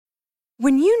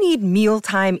When you need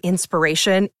mealtime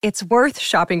inspiration, it's worth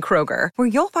shopping Kroger, where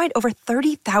you'll find over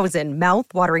 30,000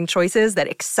 mouth-watering choices that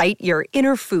excite your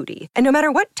inner foodie. And no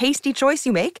matter what tasty choice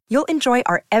you make, you'll enjoy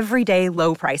our everyday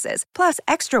low prices, plus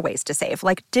extra ways to save,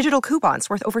 like digital coupons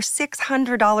worth over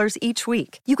 $600 each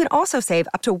week. You can also save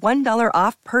up to $1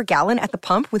 off per gallon at the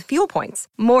pump with fuel points.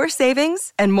 More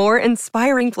savings and more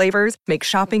inspiring flavors make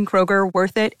shopping Kroger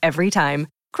worth it every time.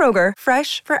 Kroger,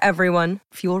 fresh for everyone.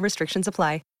 Fuel restrictions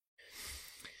apply.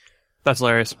 That's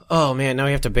hilarious. Oh man, now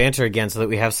we have to banter again so that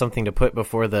we have something to put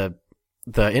before the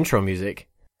intro music.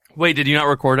 Wait, did you not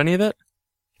record any of it?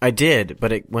 I did,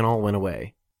 but it all went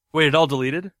away. Wait, it all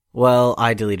deleted? Well,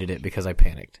 I deleted it because I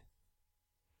panicked.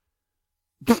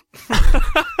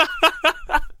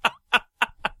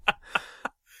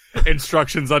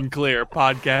 Instructions unclear.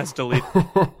 Podcast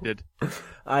deleted.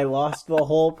 I lost the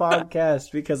whole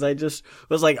podcast because I just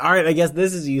was like, all right, I guess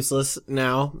this is useless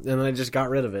now, and then I just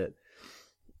got rid of it.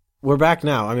 We're back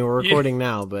now. I mean, we're recording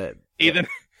now, but Ethan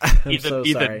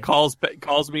sorry. calls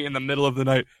me in the middle of the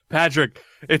night. Patrick,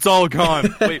 it's all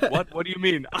gone. Wait, what? What do you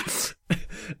mean? I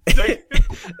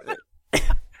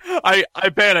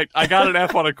panicked. I got an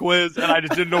F on a quiz, and I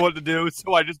just didn't know what to do.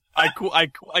 So I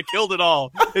killed it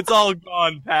all. It's all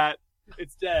gone, Pat.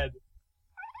 It's dead.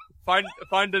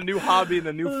 Find a new hobby and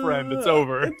a new friend. It's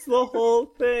over. It's the whole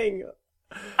thing.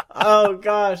 Oh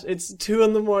gosh, it's 2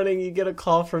 a.m. You get a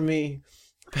call from me.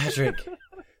 Patrick,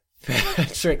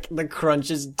 the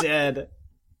crunch is dead.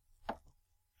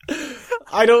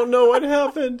 I don't know what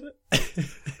happened.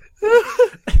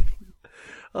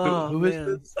 Who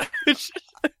is this?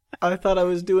 I thought I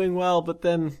was doing well, but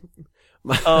then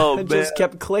it just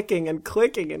kept clicking and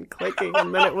clicking and clicking,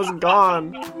 and then it was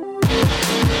gone.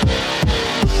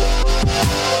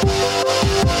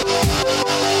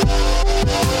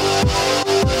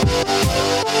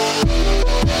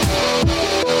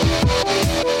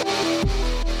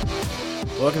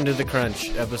 Welcome to The Crunch,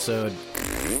 episode...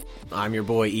 I'm your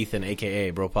boy, Ethan,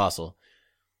 a.k.a. Bropostle.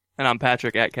 And I'm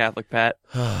Patrick, at Catholic Pat.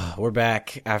 We're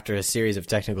back after a series of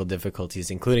technical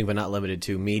difficulties, including but not limited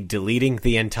to me deleting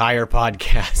the entire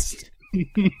podcast.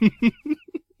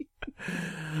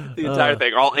 The entire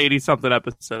thing, all 80-something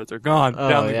episodes are gone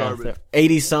down the garbage.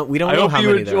 80-something. We don't know how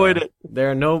many there are. I hope you enjoyed it.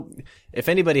 There are no... If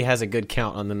anybody has a good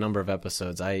count on the number of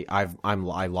episodes, I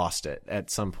lost it at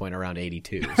some point around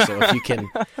 82. So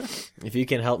if you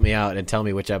can help me out and tell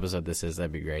me which episode this is,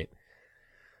 that'd be great.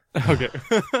 Okay.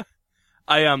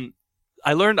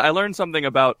 I learned something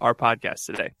about our podcast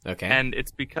today. Okay. And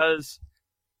it's because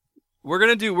we're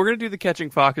gonna do the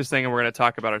catching foxes thing, and we're gonna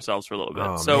talk about ourselves for a little bit.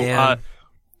 Oh, so man.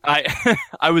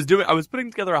 I was putting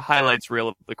together a highlights reel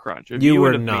of the crunch. You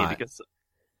were not.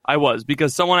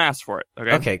 Because someone asked for it.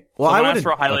 Okay. Okay. Well, someone asked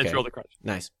for a highlights reel of the crunch.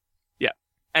 Nice. Yeah.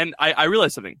 And I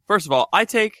realized something. First of all, I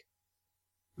take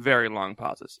very long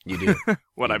pauses. You do.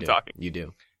 when I'm talking. You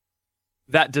do.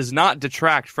 That does not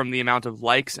detract from the amount of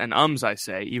likes and ums I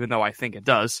say, even though I think it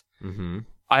does. Mm-hmm.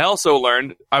 I also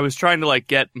learned, I was trying to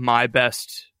get my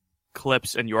best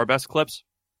clips and your best clips.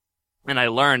 And I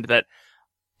learned that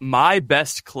my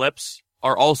best clips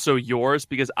are also yours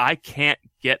because I can't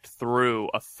get through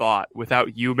a thought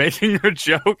without you making a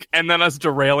joke and then us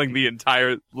derailing the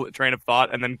entire train of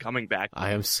thought and then coming back.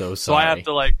 I am so sorry. So I have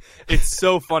to it's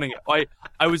so funny.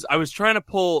 I was trying to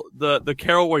pull the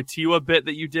Carol Wojtyła bit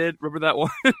that you did. Remember that one?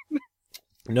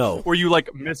 No. Where you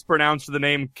mispronounced the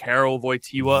name Carol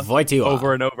Wojtyła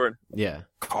over and over. Yeah.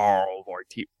 Carl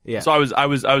Wojtyła. Yeah. So I was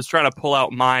trying to pull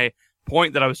out my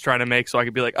point that I was trying to make so I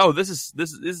could be like, oh, this is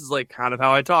kind of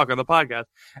how I talk on the podcast.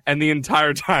 And the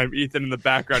entire time Ethan in the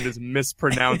background is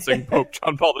mispronouncing Pope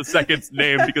John Paul II's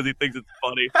name because he thinks it's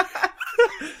funny.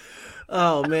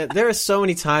 Oh man, there are so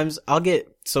many times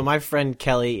so my friend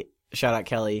Kelly, shout out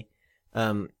Kelly,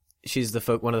 she's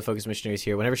one of the Focus missionaries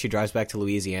here. Whenever she drives back to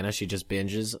Louisiana, she just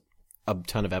binges a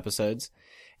ton of episodes,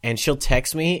 and she'll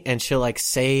text me and she'll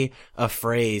say a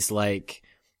phrase like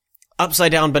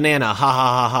upside down banana, ha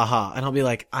ha ha ha ha. And I'll be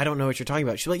like, I don't know what you're talking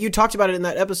about. She's like, you talked about it in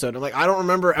that episode. I'm like, I don't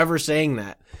remember ever saying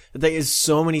that. There is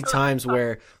so many times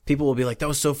where people will be like, that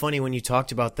was so funny when you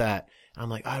talked about that. I'm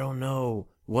like, I don't know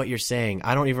what you're saying.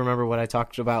 I don't even remember what I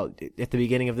talked about at the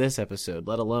beginning of this episode,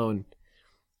 let alone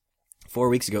 4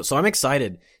 weeks ago. So I'm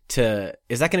excited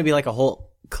is that going to be a whole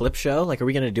clip show? Are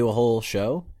we going to do a whole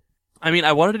show? I mean,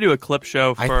 I wanted to do a clip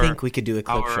show for I think we could do a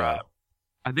clip show.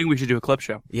 I think we should do a clip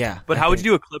show. Yeah. But how would you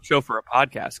do a clip show for a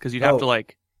podcast? Because you'd have to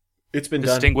it's been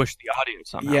distinguish the audio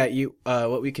somehow. Yeah,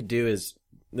 what we could do is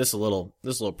this little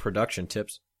production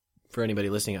tips for anybody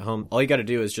listening at home. All you got to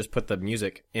do is just put the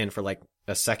music in for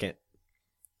a second,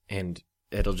 and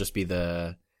it'll just be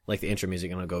the intro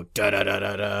music, and it'll go da da da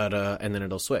da da da, and then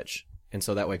it'll switch. And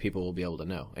so that way people will be able to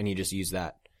know. And you just use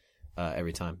that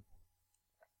every time.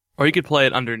 Or you could play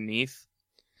it underneath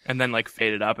and then like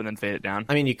fade it up and then fade it down.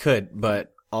 I mean, you could,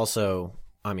 but also,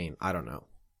 I mean, I don't know.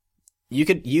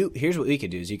 Here's what we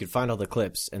could do is you could find all the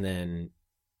clips and then,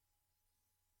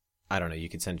 I don't know, you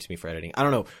could send it to me for editing. I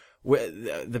don't know.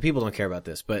 The people don't care about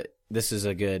this, but this is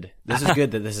good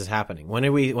that this is happening. When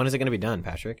is it going to be done,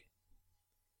 Patrick?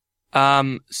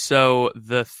 So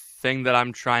the thing that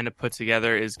I'm trying to put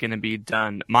together is going to be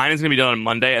done. Mine is going to be done on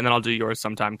Monday, and then I'll do yours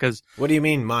sometime. Cause what do you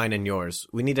mean, mine and yours?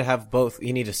 We need to have both.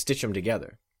 You need to stitch them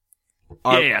together.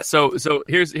 Yeah. So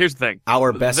here's the thing.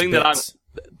 Our best bits.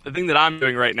 The thing that I'm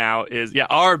doing right now is,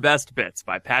 Our Best Bits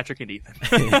by Patrick and Ethan.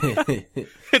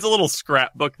 It's a little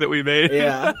scrapbook that we made.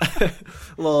 Yeah.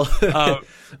 Little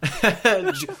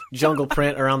jungle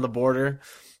print around the border.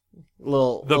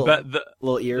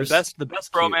 Little ears. The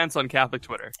best romance on Catholic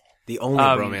Twitter. The only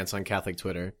romance on Catholic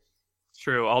Twitter.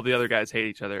 True. All the other guys hate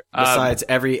each other. Besides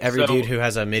every dude who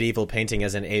has a medieval painting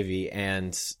as an AV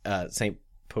and St.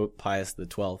 Pope Pius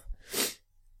XII.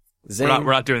 We're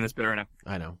not doing this bit right now.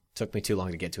 I know. Took me too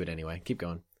long to get to it anyway. Keep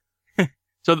going.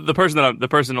 So the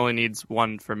person only needs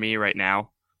one for me right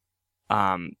now.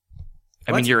 I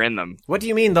mean, you're in them. What do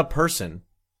you mean the person?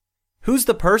 Who's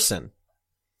the person?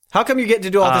 How come you get to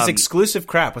do all this exclusive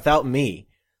crap without me?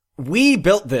 We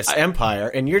built this empire,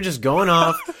 and you're just going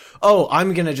off. Oh,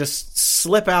 I'm gonna just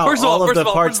slip out all of the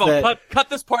parts that. Cut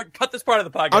this part of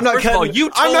the podcast. I'm not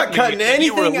cutting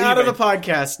anything out of the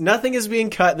podcast. Nothing is being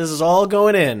cut. This is all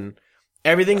going in.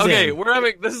 Everything's in.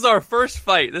 Okay, this is our first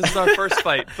fight. But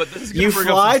this is you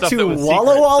fly to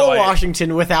Walla Walla,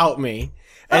 Washington without me,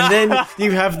 and then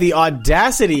you have the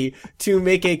audacity to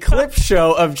make a clip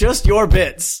show of just your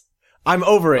bits. I'm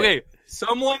over it. Okay,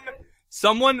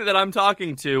 someone that I'm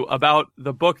talking to about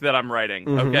the book that I'm writing,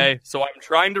 okay? So I'm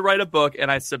trying to write a book,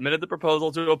 and I submitted the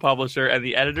proposal to a publisher, and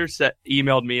the editor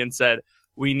emailed me and said,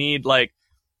 we need, like,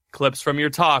 clips from your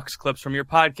talks, clips from your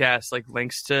podcast, like,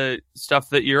 links to stuff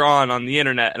that you're on the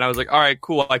internet. And I was like, all right,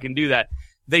 cool, I can do that.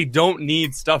 They don't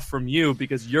need stuff from you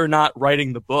because you're not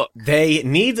writing the book. They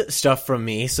need stuff from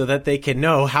me so that they can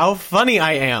know how funny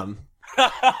I am.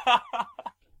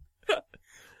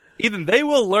 Ethan, they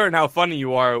will learn how funny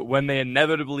you are when they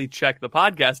inevitably check the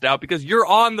podcast out because you're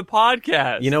on the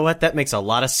podcast. You know what? That makes a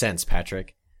lot of sense,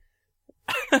 Patrick.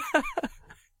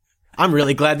 I'm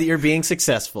really glad that you're being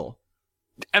successful.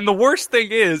 And the worst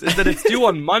thing is that it's due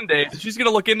on Monday. So she's going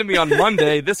to look into me on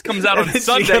Monday. This comes out on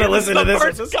Sunday. She's going to listen to this.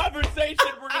 First conversation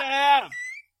we're going to have.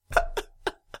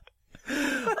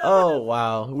 Oh,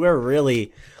 wow. We're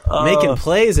really making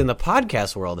plays in the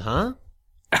podcast world, huh?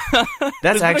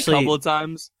 That's actually a couple of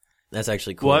times. That's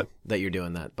actually cool that you're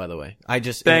doing that, by the way. I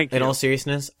just, in all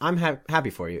seriousness, I'm happy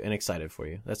for you and excited for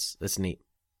you. That's neat.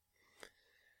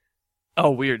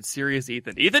 Oh, weird. Serious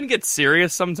Ethan. Ethan gets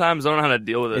serious sometimes. I don't know how to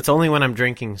deal with it. It's only when I'm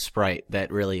drinking Sprite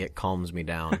that really it calms me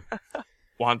down.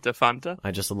 Wanta Fanta?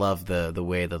 I just love the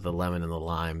way that the lemon and the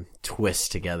lime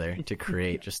twist together to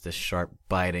create just this sharp,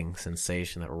 biting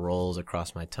sensation that rolls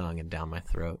across my tongue and down my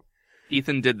throat.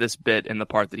 Ethan did this bit in the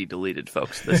part that he deleted,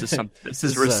 folks. This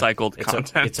is recycled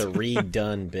content. It's a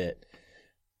redone bit.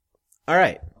 All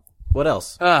right. What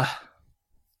else?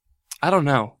 I don't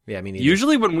know. Yeah, me neither.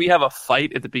 Usually when we have a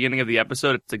fight at the beginning of the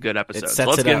episode, it's a good episode. So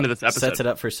let's get into this episode. Sets it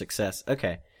up for success.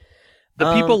 Okay.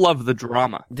 The people love the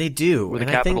drama. They do. With a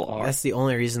capital R. That's the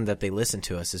only reason that they listen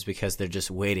to us is because they're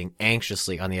just waiting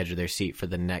anxiously on the edge of their seat for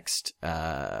the next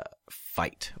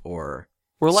fight or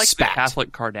We're like spat. the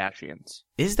Catholic Kardashians.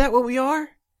 Is that what we are?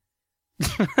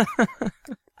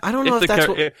 I don't know if that's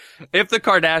what... If the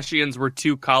Kardashians were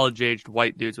two college-aged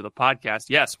white dudes with a podcast,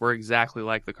 yes, we're exactly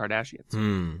like the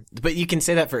Kardashians. But you can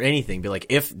say that for anything. Be like,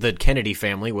 if the Kennedy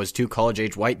family was two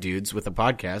college-aged white dudes with a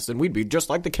podcast, then we'd be just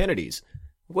like the Kennedys.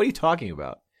 What are you talking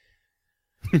about?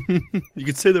 You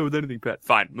can say that with anything, Pat.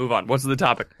 Fine, move on. What's the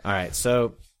topic? All right,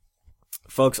 so,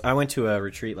 folks, I went to a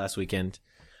retreat last weekend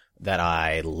that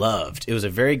I loved. It was a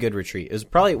very good retreat. It was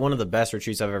probably one of the best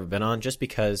retreats I've ever been on, just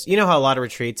because, you know how a lot of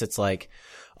retreats, it's like,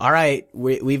 all right,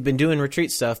 we've been doing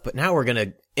retreat stuff, but now we're going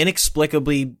to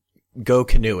inexplicably go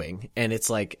canoeing. And it's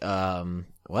like,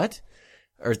 what?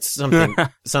 Or it's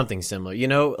something similar. You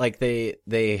know, like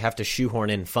they have to shoehorn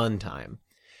in fun time,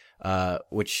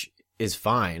 which is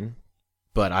fine,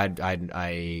 but I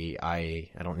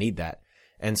don't need that.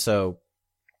 And so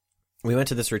we went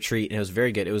to this retreat and it was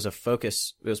very good. It was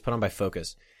it was put on by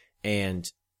Focus, and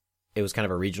it was kind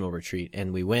of a regional retreat.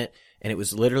 And we went, and it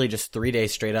was literally just 3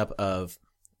 days straight up of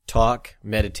talk,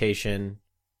 meditation,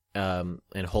 and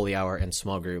holy hour and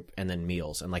small group, and then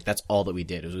meals. And like, that's all that we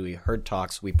did. Is we heard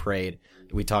talks, we prayed,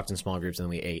 we talked in small groups, and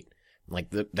then we ate.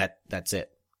 Like that's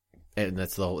it. And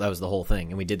that was the whole thing.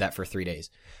 And we did that for 3 days.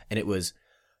 And it was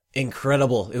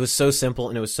incredible. It was so simple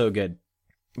and it was so good.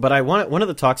 But one of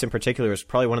the talks in particular is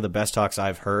probably one of the best talks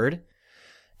I've heard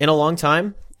in a long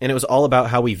time. And it was all about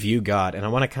how we view God. And I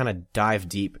want to kind of dive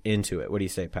deep into it. What do you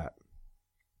say, Pat?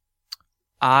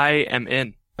 I am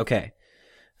in. Okay.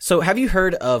 So have you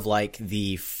heard of like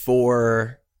the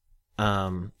four, I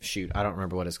don't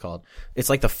remember what it's called. It's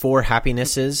like the four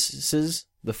happinesses,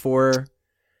 the four,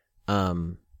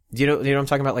 do you know what I'm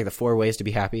talking about? Like the 4 ways to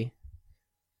be happy?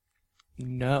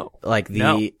 No. Like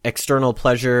the external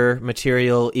pleasure,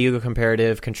 material, ego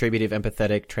comparative, contributive,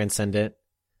 empathetic, transcendent.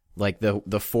 Like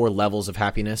the 4 levels of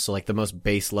happiness. So like the most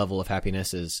base level of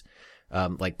happiness is,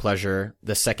 like pleasure.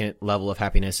 The second level of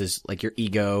happiness is like your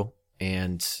ego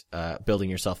and, building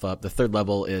yourself up. The third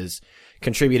level is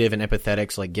contributive and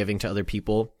empathetic. So like giving to other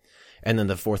people. And then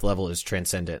the 4th level is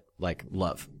transcendent, like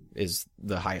love is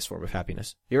the highest form of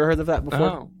happiness. You ever heard of that before?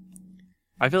 Oh.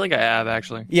 I feel like I have,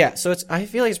 actually. Yeah, so I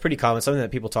feel like it's pretty common, something that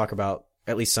people talk about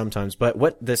at least sometimes. But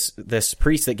what this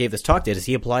priest that gave this talk did is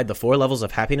he applied the 4 levels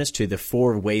of happiness to the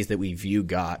 4 ways that we view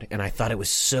God, and I thought it was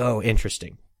so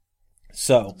interesting.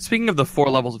 So, speaking of the 4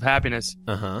 levels of happiness,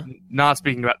 not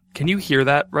speaking about, can you hear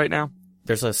that right now?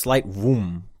 There's a slight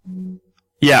vroom.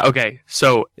 Yeah, okay.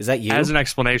 So, is that you? As an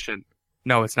explanation,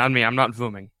 no, it's not me. I'm not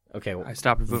vooming. Okay, well, I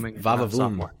stopped vooming. Vava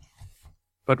voom.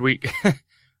 But we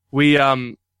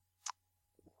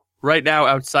right now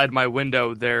outside my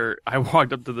window I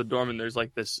walked up to the dorm and there's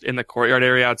like this in the courtyard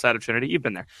area outside of Trinity. You've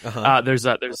been there. There's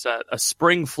a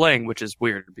spring fling, which is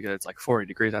weird because it's like 40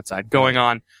 degrees outside going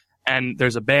on, and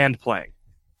there's a band playing.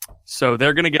 So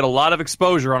they're going to get a lot of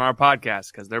exposure on our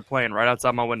podcast because they're playing right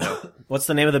outside my window. What's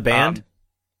the name of the band?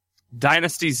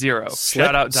 Dynasty Zero.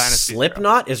 Shout out Dynasty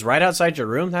Slipknot Zero. Is right outside your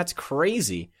room? That's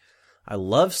crazy. I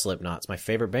love Slipknot. It's my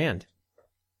favorite band.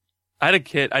 I knew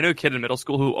a kid in middle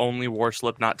school who only wore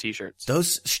Slipknot t-shirts.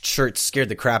 Those shirts scared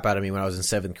the crap out of me when I was in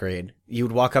 7th grade. You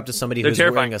would walk up to somebody who's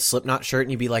wearing a Slipknot shirt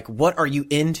and you'd be like, what are you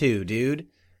into, dude?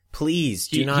 Please,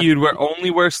 do not. He would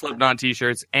only wear Slipknot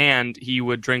t-shirts, and he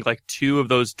would drink like 2 of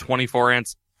those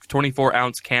 24-ounce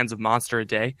cans of Monster a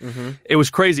day. Mm-hmm. It was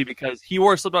crazy because he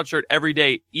wore a Slipknot shirt every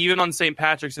day, even on St.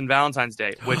 Patrick's and Valentine's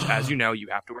Day, which, as you know, you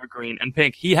have to wear green and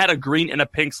pink. He had a green and a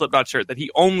pink Slipknot shirt that he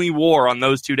only wore on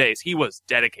those 2 days. He was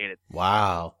dedicated.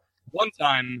 Wow. One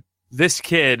time, this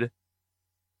kid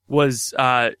was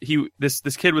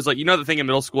this kid was like, you know the thing in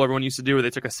middle school everyone used to do where they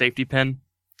took a safety pin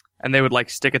and they would like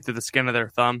stick it through the skin of their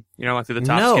thumb, you know, like through the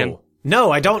top skin?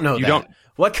 No, I don't know that.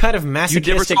 What kind of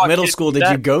masochistic middle school did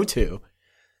you go to?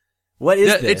 What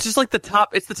is this? It's just like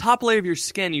it's the top layer of your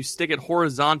skin. You stick it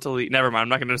horizontally. Never mind. I'm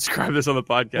not going to describe this on the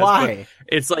podcast. Why?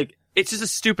 It's like, it's just a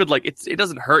stupid, like, it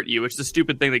doesn't hurt you. It's just a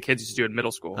stupid thing that kids used to do in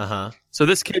middle school. So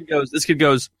this kid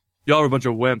goes, y'all are a bunch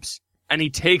of wimps. And he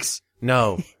takes.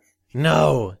 No.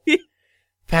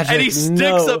 Patrick, and he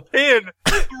sticks a pin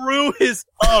through his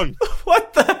tongue.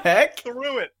 What the heck?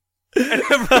 Through it. And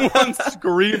everyone's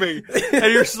screaming.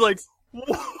 And you're just like,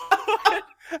 what?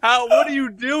 What are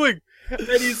you doing? And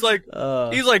he's like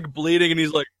bleeding and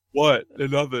he's like, what?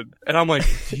 And nothing. And I'm like,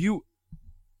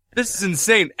 this is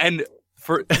insane. And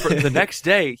for the next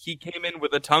day, he came in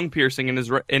with a tongue piercing in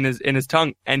his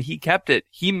tongue and he kept it.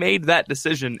 He made that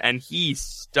decision and he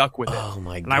stuck with it. Oh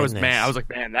my goodness. And I was like,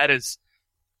 man, that is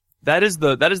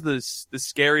the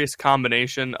scariest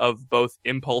combination of both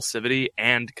impulsivity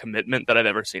and commitment that I've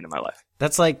ever seen in my life.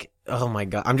 That's like, oh my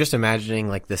God. I'm just imagining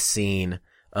like the scene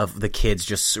of the kids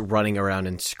just running around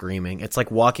and screaming. It's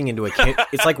like walking into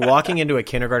a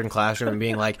kindergarten classroom and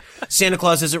being like, Santa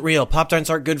Claus isn't real. Pop-Tarts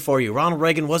aren't good for you. Ronald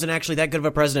Reagan wasn't actually that good of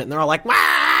a president. And they're all like,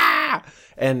 Wah!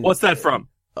 And what's that from?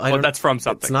 That's from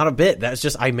something. It's not a bit. That's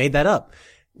just, I made that up.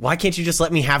 Why can't you just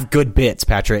let me have good bits,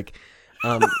 Patrick?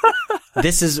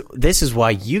 This is why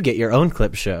you get your own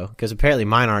clip show, because apparently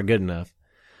mine aren't good enough.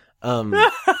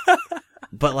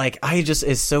 But like,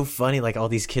 it's so funny, like all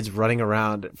these kids running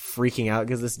around freaking out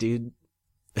because this dude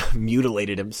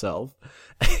mutilated himself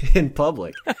in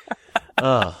public.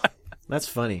 Oh, that's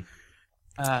funny.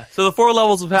 So the 4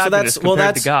 levels of happiness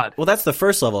compared to God. Well, that's the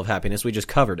first level of happiness. We just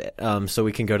covered it. So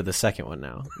we can go to the second one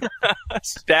now.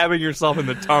 Stabbing yourself in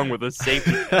the tongue with a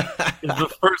safety is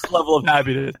the first level of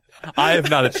happiness. I have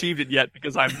not achieved it yet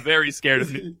because I'm very scared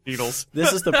of needles.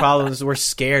 This is the problem, is we're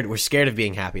scared. We're scared of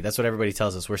being happy. That's what everybody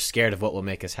tells us. We're scared of what will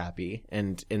make us happy.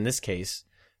 And in this case,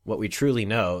 what we truly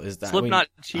know is that Slipknot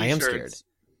t-shirts, I am scared.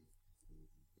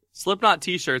 Slipknot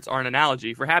t-shirts are an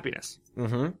analogy for happiness.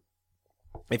 Mm-hmm.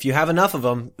 If you have enough of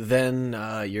them, then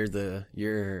you're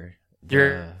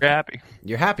happy.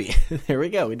 You're happy. There we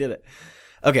go. We did it.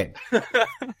 Okay.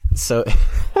 So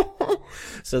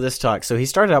this talk. So he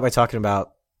started out by talking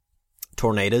about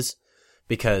tornadoes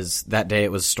because that day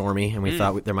it was stormy and we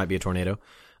thought there might be a tornado.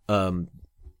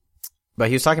 But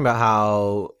he was talking about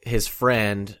how his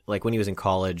friend, like when he was in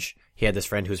college, he had this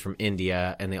friend who was from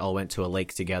India and they all went to a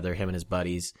lake together, him and his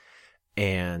buddies,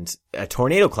 and a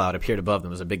tornado cloud appeared above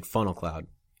them. It was a big funnel cloud.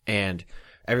 And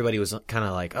everybody was kind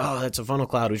of like, oh, that's a funnel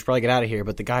cloud. We should probably get out of here.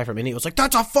 But the guy from India was like,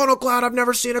 that's a funnel cloud. I've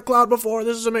never seen a cloud before.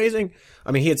 This is amazing.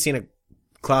 I mean, he had seen a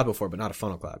cloud before, but not a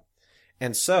funnel cloud.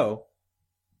 And so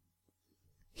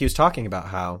he was talking about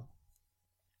how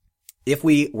if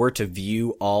we were to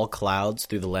view all clouds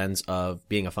through the lens of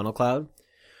being a funnel cloud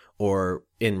or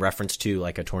in reference to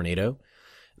like a tornado,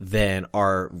 then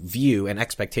our view and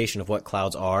expectation of what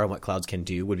clouds are and what clouds can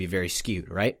do would be very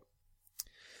skewed, right?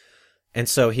 And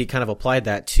so he kind of applied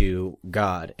that to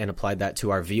God and applied that to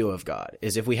our view of God.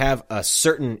 Is if we have a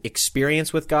certain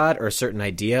experience with God or a certain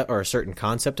idea or a certain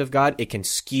concept of God, it can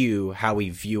skew how we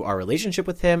view our relationship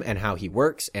with him and how he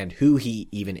works and who he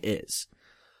even is.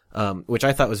 Which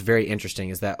I thought was very interesting,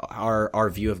 is that our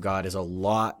view of God is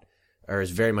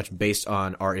is very much based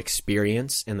on our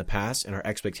experience in the past and our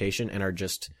expectation and our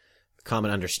just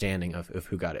common understanding of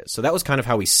who God is. So that was kind of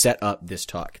how we set up this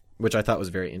talk, which I thought was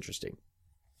very interesting.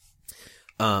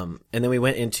 And then we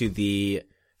went into the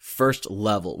first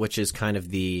level, which is kind of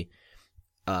the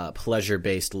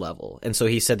pleasure-based level. And so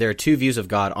he said there are two views of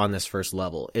God on this first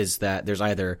level, is that there's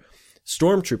either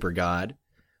Stormtrooper God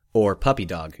or Puppy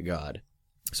Dog God.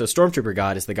 So Stormtrooper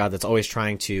God is the God that's always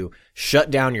trying to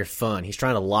shut down your fun. He's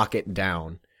trying to lock it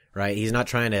down, right? He's not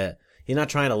trying to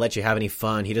let you have any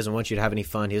fun. He doesn't want you to have any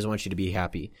fun. He doesn't want you to be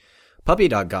happy. Puppy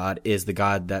Dog God is the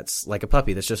God that's like a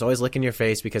puppy that's just always licking your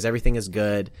face because everything is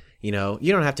good. You know,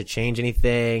 you don't have to change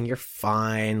anything. You're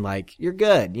fine. Like, you're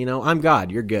good. You know, I'm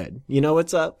God. You're good. You know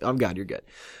what's up? I'm God. You're good.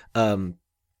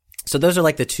 So those are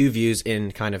like the two views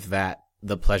in kind of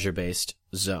the pleasure-based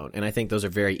zone. And I think those are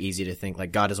very easy to think,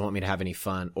 like, God doesn't want me to have any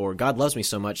fun, or God loves me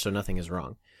so much so nothing is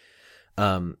wrong.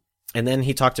 And then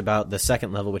he talked about the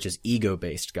second level, which is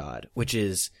ego-based God, which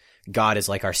is God is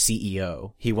like our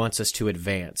CEO. He wants us to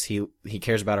advance. He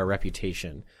cares about our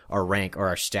reputation, our rank, or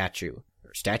our stature.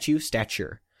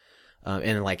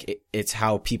 And like, it's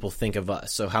how people think of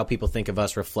us. So how people think of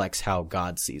us reflects how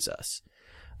God sees us.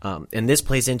 And this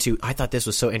plays into, I thought this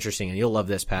was so interesting, and you'll love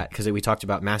this, Pat, because we talked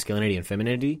about masculinity and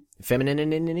femininity.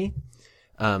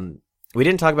 We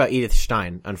didn't talk about Edith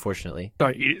Stein, unfortunately.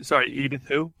 Sorry, Edith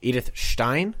who? Edith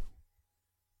Stein?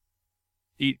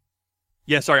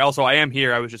 Yeah, sorry. Also, I am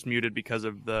here. I was just muted because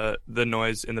of the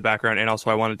noise in the background, and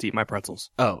also I wanted to eat my pretzels.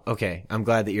 Oh, okay. I'm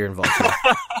glad that you're involved here.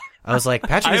 I was like,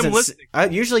 Patrick I am listening.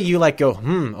 Usually you like go,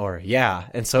 or yeah.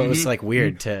 And so it was like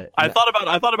weird to. I thought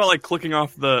about like clicking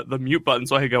off the mute button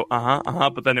so I could go,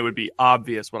 but then it would be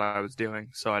obvious what I was doing.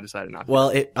 So I decided not to. Well,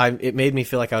 it made me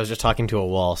feel like I was just talking to a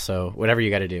wall. So whatever you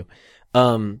got to do.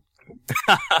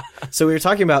 So we were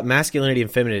talking about masculinity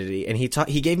and femininity, and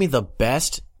he gave me the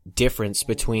best difference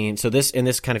between, so this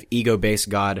kind of ego-based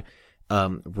God,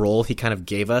 role he kind of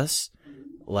gave us,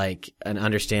 like an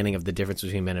understanding of the difference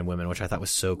between men and women, which I thought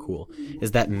was so cool,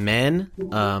 is that men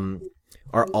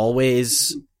are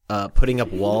always putting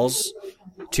up walls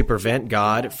to prevent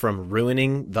God from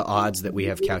ruining the odds that we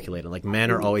have calculated. Like,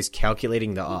 men are always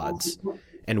calculating the odds,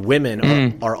 and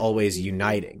women are always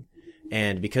uniting.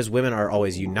 And because women are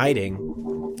always uniting,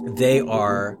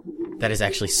 that is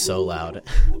actually so loud.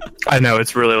 I know,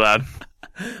 it's really loud.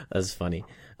 That's funny.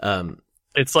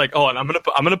 It's like, and I'm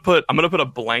gonna put a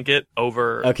blanket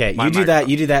over. Okay, you do that,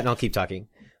 and I'll keep talking.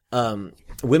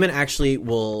 Women actually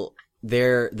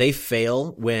they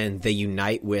fail when they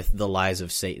unite with the lies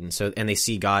of Satan. And they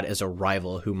see God as a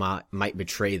rival who might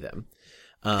betray them.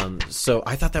 So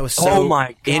I thought that was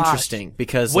so interesting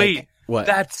because wait, what?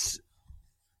 That's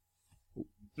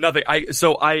nothing. I'm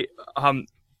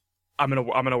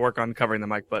gonna work on covering the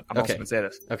mic, but I'm also gonna say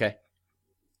this. Okay.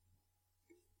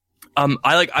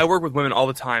 I work with women all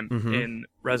the time in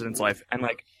residence life, and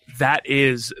like, that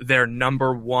is their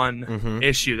number one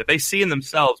issue that they see in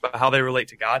themselves about how they relate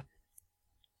to God.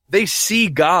 They see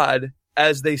God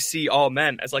as they see all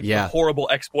men, as like the horrible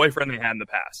ex-boyfriend they had in the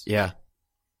past. Yeah.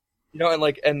 You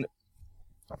know, and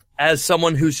as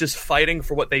someone who's just fighting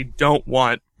for what they don't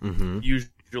want,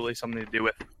 usually something to do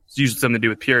with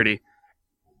purity.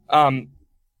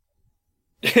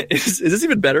 Is this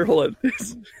even better? Hold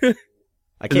on.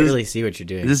 I can't really see what you're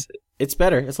doing. It's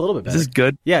better. It's a little bit better. Is this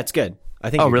good? Yeah, it's good.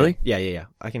 I think. Oh, really? Good. Yeah.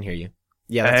 I can hear you.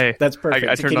 Yeah, that's perfect.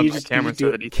 I turned on my camera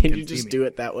so that can you just do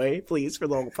it that way, please, for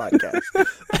the whole podcast?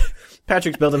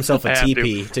 Patrick's built himself a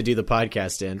teepee to do the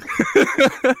podcast in.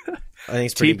 I think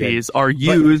it's pretty good. Teepees are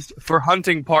used for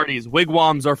hunting parties.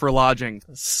 Wigwams are for lodging.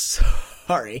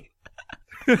 Sorry.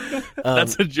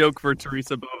 That's a joke for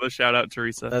Teresa Bova. Shout out,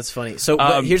 Teresa. That's funny. So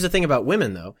but here's the thing about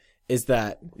women, though, is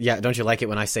that, don't you like it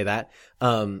when I say that?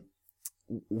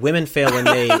 Women fail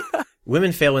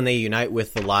when they unite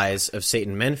with the lies of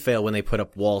Satan. Men fail when they put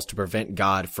up walls to prevent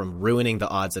God from ruining the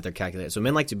odds that they're calculated. So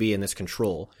men like to be in this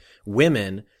control.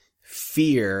 Women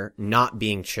fear not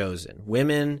being chosen.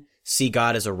 Women see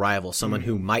God as a rival, someone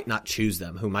who might not choose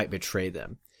them, who might betray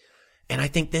them. And I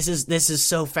think this is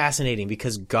so fascinating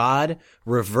because God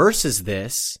reverses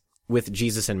this with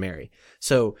Jesus and Mary.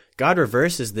 So God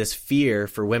reverses this fear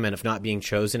for women of not being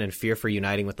chosen and fear for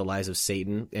uniting with the lies of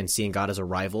Satan and seeing God as a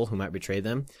rival who might betray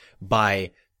them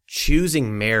by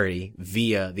choosing Mary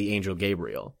via the angel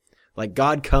Gabriel. Like,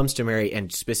 God comes to Mary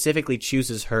and specifically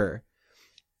chooses her,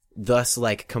 thus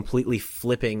like completely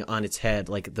flipping on its head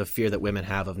like the fear that women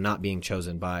have of not being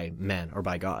chosen by men or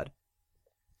by God.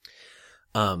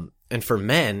 And for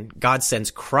men, God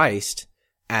sends Christ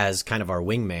as kind of our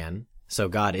wingman. So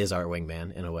God is our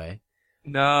wingman in a way.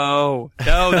 No,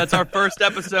 that's our first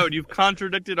episode. You've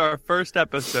contradicted our first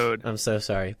episode. I'm so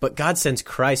sorry. But God sends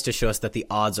Christ to show us that the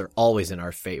odds are always in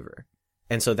our favor.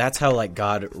 And so that's how like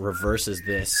God reverses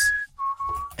this.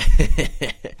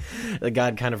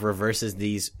 God kind of reverses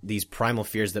these primal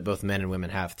fears that both men and women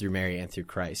have through Mary and through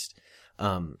Christ.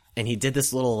 And he did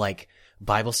this little like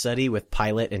Bible study with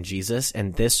Pilate and Jesus,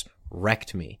 and this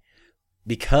wrecked me.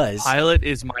 Because Pilate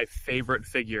is my favorite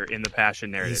figure in the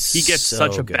Passion narrative. He gets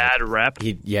such a bad rep.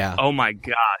 Oh my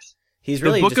gosh. He's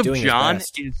really the book just of doing John his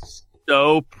best. is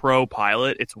so pro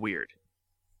Pilate. It's weird.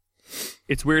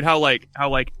 It's weird how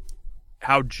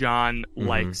John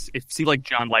likes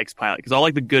John likes Pilate, because all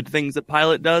like the good things that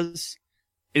Pilate does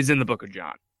is in the book of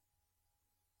John.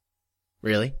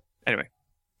 Really? Anyway.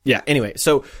 Yeah, anyway.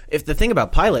 So if the thing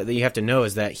about Pilate that you have to know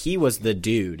is that he was the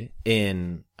dude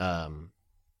in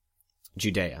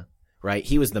Judea, right?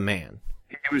 He was the man.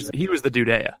 He was the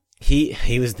Dudea.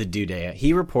 He was the Dudea.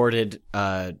 He reported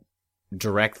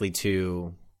directly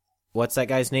to, what's that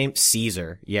guy's name?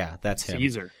 Caesar. Yeah, that's him.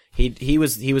 Caesar. He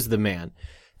was the man.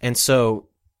 And so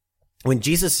when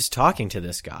Jesus is talking to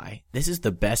this guy, this is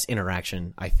the best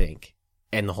interaction, I think,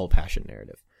 in the whole Passion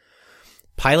narrative.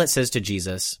 Pilate says to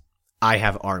Jesus, "I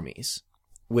have armies,"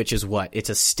 which is what? It's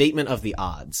a statement of the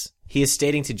odds. He is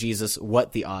stating to Jesus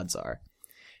what the odds are.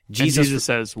 Jesus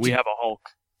says, "We have a Hulk."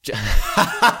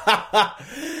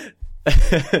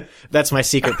 That's my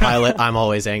secret, Pilate. I'm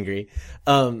always angry.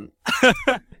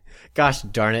 Gosh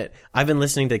darn it. I've been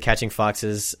listening to Catching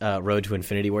Fox's Road to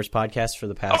Infinity Wars podcast for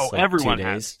the past 2 days.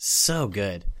 Has. So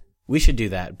good. We should do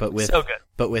that, but with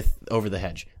Over the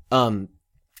Hedge.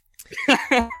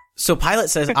 So Pilate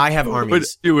says, "I have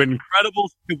armies." Do Incredibles?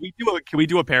 Can we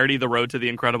do a parody of The Road to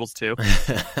the Incredibles too?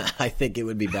 I think it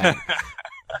would be bad.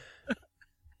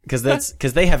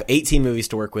 Because they have 18 movies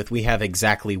to work with. We have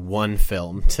exactly one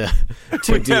film to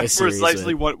do a series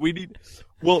precisely with. What we need.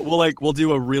 We'll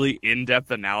do a really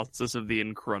in-depth analysis of The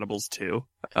Incredibles 2.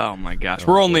 Oh my gosh.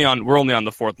 We're only on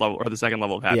the fourth level or the second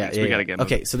level of happiness. We gotta get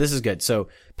moving. Okay, so this is good. So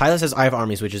Pilate says, "I have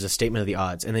armies," which is a statement of the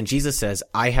odds. And then Jesus says,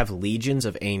 "I have legions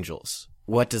of angels."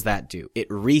 What does that do? It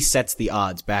resets the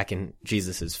odds back in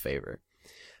Jesus' favor.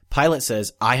 Pilate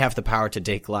says, "I have the power to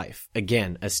take life."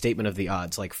 Again, a statement of the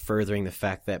odds, like furthering the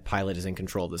fact that Pilate is in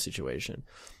control of the situation.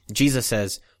 Jesus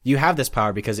says, "You have this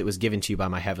power because it was given to you by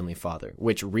my heavenly Father,"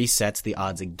 which resets the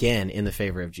odds again in the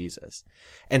favor of Jesus.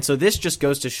 And so this just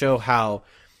goes to show how,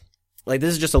 like,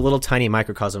 this is just a little tiny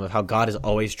microcosm of how God is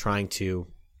always trying to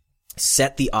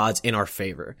set the odds in our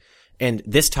favor. And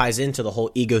this ties into the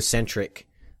whole egocentric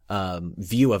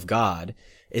view of God,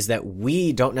 is that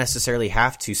we don't necessarily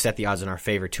have to set the odds in our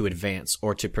favor to advance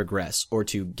or to progress or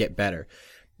to get better.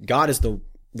 God is the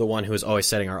one who is always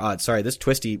setting our odds. Sorry, this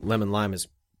twisty lemon lime is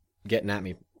getting at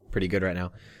me pretty good right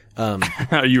now.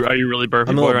 Are you really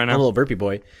burpy boy right now? I'm a little burpy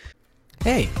boy.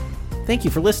 Hey, thank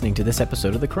you for listening to this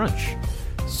episode of The Crunch.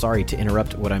 Sorry to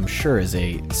interrupt what I'm sure is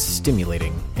a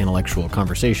stimulating intellectual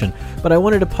conversation, but I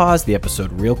wanted to pause the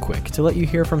episode real quick to let you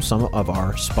hear from some of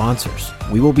our sponsors.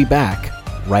 We will be back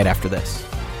right after this.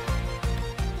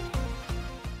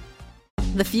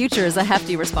 The future is a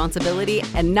hefty responsibility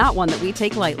and not one that we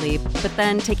take lightly, but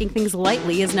then taking things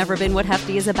lightly has never been what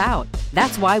Hefty is about.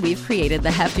 That's why we've created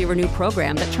the Hefty Renew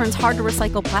program that turns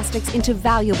hard-to-recycle plastics into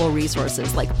valuable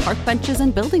resources like park benches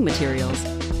and building materials.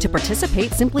 To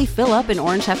participate, simply fill up an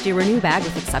orange Hefty Renew bag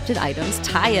with accepted items,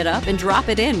 tie it up, and drop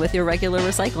it in with your regular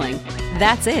recycling.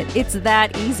 That's it. It's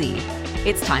that easy.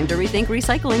 It's time to rethink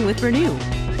recycling with Renew.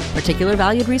 Particular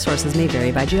valued resources may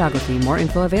vary by geography. More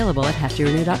info available at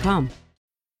heftyrenew.com.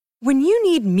 When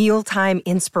you need mealtime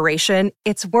inspiration,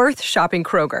 it's worth shopping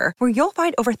Kroger, where you'll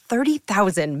find over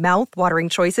 30,000 mouth-watering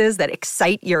choices that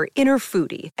excite your inner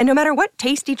foodie. And no matter what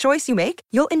tasty choice you make,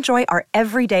 you'll enjoy our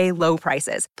everyday low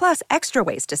prices, plus extra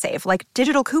ways to save, like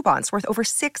digital coupons worth over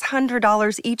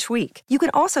 $600 each week. You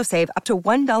can also save up to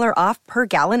 $1 off per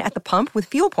gallon at the pump with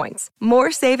fuel points.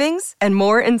 More savings and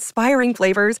more inspiring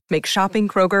flavors make shopping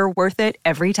Kroger worth it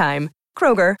every time.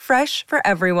 Kroger, fresh for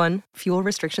everyone. Fuel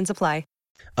restrictions apply.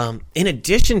 In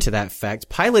addition to that fact,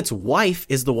 Pilate's wife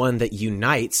is the one that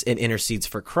unites and intercedes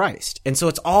for Christ. And so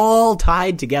it's all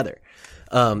tied together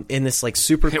in this like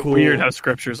super cool... Weird how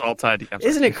scripture is all tied together.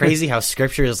 Isn't it crazy how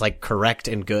scripture is like correct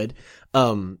and good?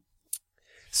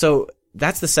 So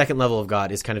that's the second level of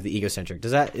God, is kind of the egocentric.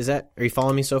 Are you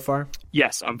following me so far?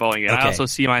 Yes, I'm following it. Okay. I also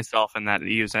see myself in that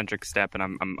egocentric step, and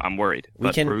I'm worried. We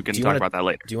can talk about that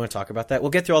later. Do you want to talk about that? We'll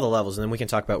get through all the levels, and then we can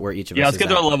talk about where each of us is. Yeah, let's get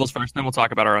through all the levels first, then we'll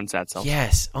talk about our own sad self.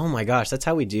 Yes. Oh my gosh, that's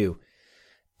how we do.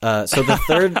 So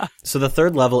the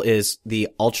third level is the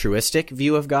altruistic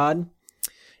view of God,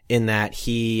 in that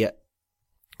he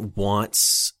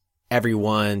wants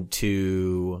everyone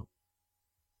to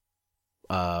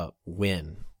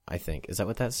win. I think. Is that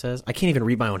what that says? I can't even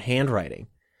read my own handwriting.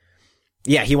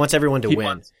 Yeah, he wants everyone to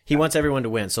win. He wants everyone to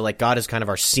win. So like God is kind of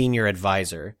our senior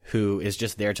advisor who is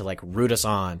just there to like root us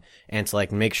on and to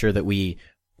like make sure that we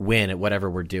win at whatever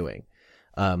we're doing.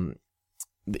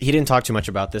 He didn't talk too much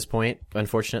about this point,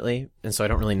 unfortunately, and so I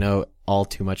don't really know all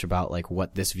too much about like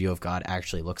what this view of God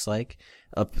actually looks like.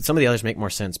 Some of the others make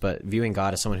more sense, but viewing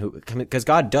God as someone who, because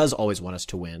God does always want us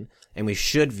to win, and we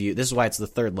should view, this is why it's the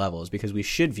third level, is because we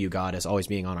should view God as always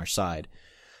being on our side.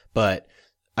 But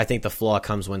I think the flaw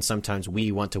comes when sometimes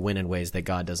we want to win in ways that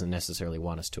God doesn't necessarily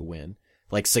want us to win.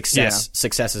 Like success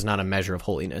is not a measure of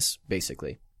holiness,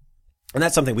 basically. And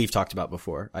that's something we've talked about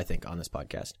before, I think, on this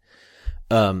podcast.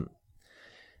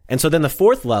 And so then the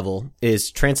fourth level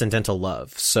is transcendental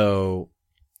love. So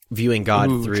viewing God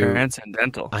through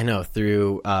transcendental. I know,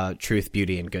 through truth,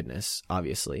 beauty, and goodness,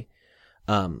 obviously.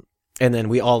 And then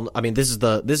this is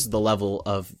the level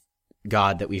of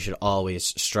God that we should always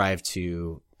strive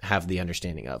to have the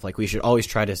understanding of. Like, we should always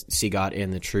try to see God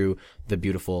in the true, the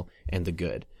beautiful, and the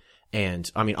good.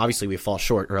 And I mean, obviously we fall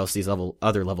short, or else these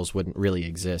other levels wouldn't really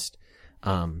exist.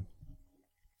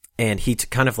 And he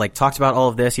kind of like talked about all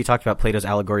of this. He talked about Plato's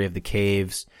allegory of the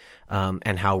caves,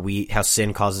 and how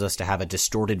sin causes us to have a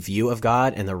distorted view of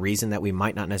God. And the reason that we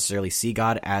might not necessarily see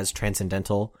God as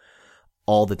transcendental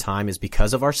all the time is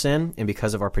because of our sin, and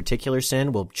because of our particular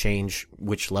sin will change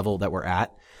which level that we're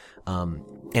at.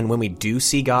 And when we do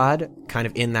see God kind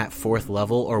of in that fourth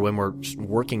level, or when we're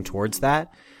working towards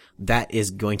that, that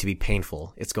is going to be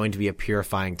painful. It's going to be a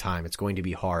purifying time. It's going to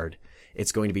be hard.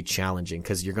 It's going to be challenging,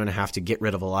 because you're going to have to get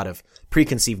rid of a lot of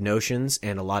preconceived notions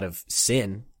and a lot of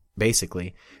sin,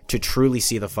 basically, to truly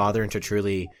see the Father and to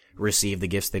truly receive the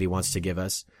gifts that he wants to give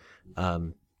us.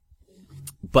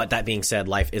 But that being said,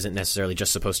 life isn't necessarily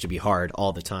just supposed to be hard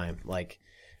all the time. Like,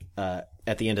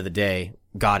 at the end of the day,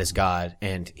 God is God,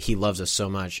 and he loves us so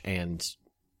much and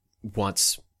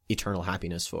wants eternal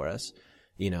happiness for us.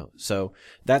 You know, so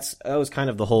that was kind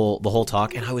of the whole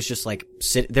talk. And I was just like,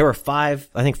 there were five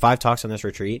talks on this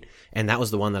retreat. And that was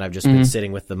the one that I've just been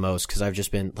sitting with the most, because I've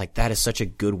just been like, that is such a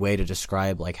good way to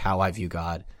describe like how I view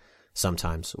God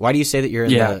sometimes. Why do you say that you're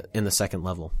in the second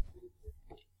level?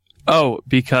 Oh,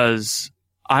 because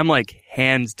I'm like,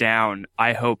 hands down,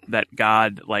 I hope that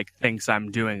God like thinks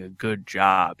I'm doing a good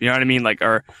job. You know what I mean? Like,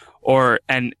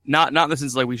 and not in the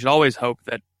sense like we should always hope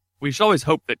that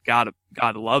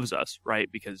God loves us,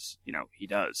 right? Because, you know, he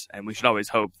does. And we should always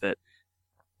hope that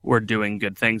we're doing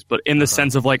good things. But in the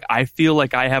sense of like, I feel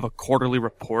like I have a quarterly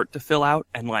report to fill out,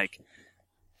 and like,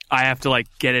 I have to like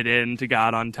get it in to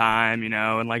God on time, you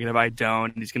know, and like, if I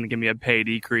don't, he's going to give me a pay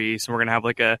decrease, and we're going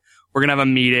to have a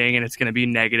meeting, and it's going to be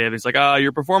negative. It's like, oh,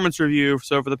 your performance review.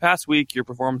 So for the past week, your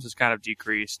performance has kind of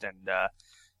decreased, and,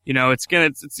 you know, you're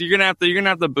going to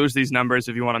have to boost these numbers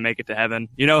if you want to make it to heaven.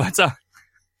 You know, that's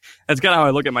kind of how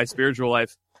I look at my spiritual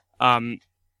life.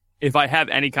 If I have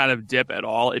any kind of dip at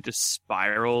all, it just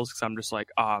spirals, because I'm just like,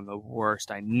 oh, I'm the worst.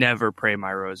 I never pray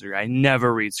my rosary. I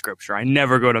never read scripture. I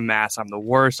never go to mass. I'm the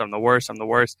worst. I'm the worst. I'm the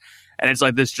worst. And it's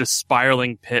like this just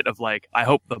spiraling pit of like, I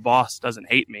hope the boss doesn't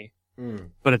hate me.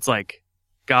 But it's like,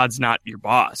 God's not your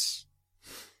boss.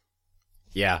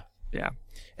 Yeah. Yeah.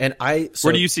 And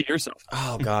where do you see yourself?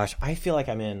 Oh gosh. I feel like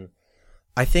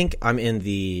I think I'm in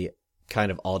the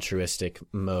kind of altruistic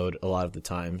mode a lot of the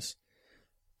times.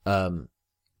 And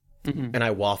I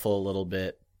waffle a little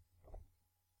bit.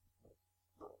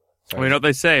 Sorry. Well, you know what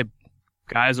they say,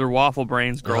 guys are waffle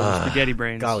brains, girls are spaghetti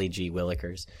brains. Golly gee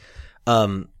willikers.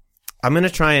 I'm going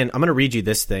to read you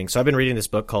this thing. So I've been reading this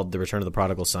book called The Return of the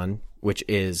Prodigal Son, which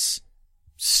is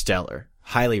stellar.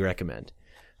 Highly recommend.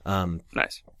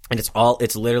 Nice. And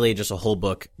it's literally just a whole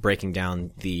book breaking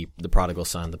down the prodigal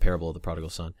son, the parable of the prodigal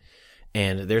son.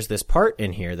 And there's this part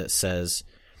in here that says,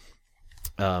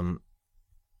 the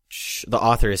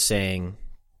author is saying,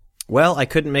 well, I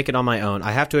couldn't make it on my own.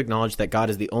 I have to acknowledge that God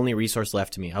is the only resource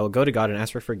left to me. I will go to God and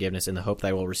ask for forgiveness in the hope that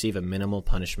I will receive a minimal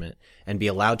punishment and be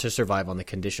allowed to survive on the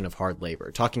condition of hard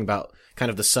labor. Talking about kind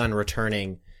of the son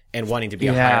returning and wanting to be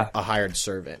a hired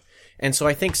servant. And so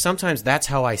I think sometimes that's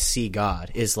how I see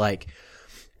God, is like,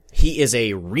 he is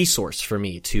a resource for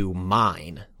me to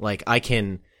mine. Like I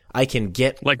can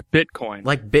get like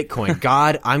Bitcoin.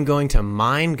 God, I'm going to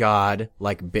mine God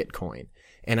like Bitcoin.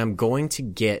 And I'm going to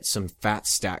get some fat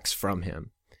stacks from him.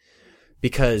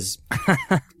 Because,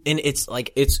 and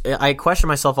I question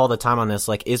myself all the time on this,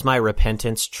 like, is my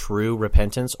repentance true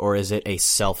repentance, or is it a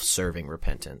self-serving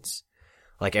repentance?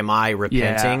 Like, am I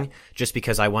repenting just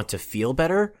because I want to feel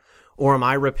better? Or am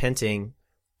I repenting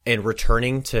and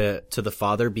returning to the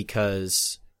Father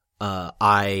because,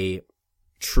 I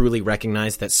truly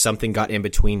recognize that something got in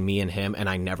between me and him, and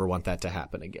I never want that to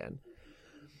happen again?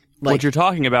 Like, what you're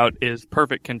talking about is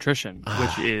perfect contrition,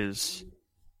 which is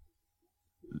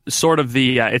sort of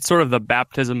it's sort of the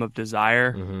baptism of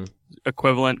desire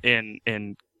equivalent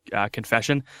in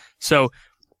confession. So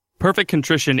perfect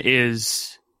contrition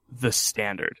is the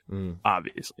standard,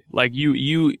 obviously. Like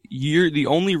you're the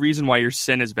only reason why your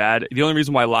sin is bad. The only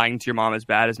reason why lying to your mom is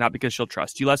bad is not because she'll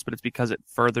trust you less, but it's because it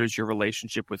furthers your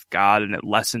relationship with God and it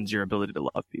lessens your ability to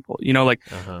love people. You know, like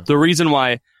the reason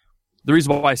why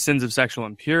sins of sexual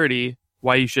impurity,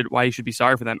 why you should be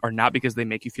sorry for them, are not because they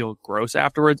make you feel gross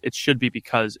afterwards. It should be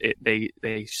because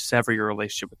they sever your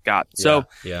relationship with God. So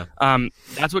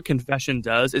that's what confession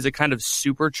does, is it kind of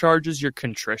supercharges your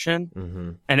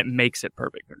contrition and it makes it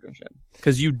perfect contrition,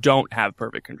 because you don't have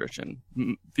perfect contrition.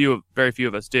 Very few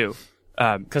of us do.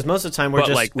 Because most of the time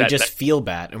we just feel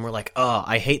bad and we're like, oh,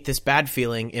 I hate this bad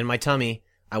feeling in my tummy.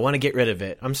 I want to get rid of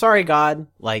it. I'm sorry, God.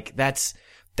 Like that's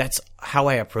how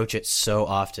I approach it so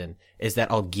often, is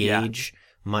that I'll gauge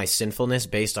my sinfulness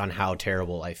based on how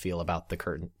terrible I feel about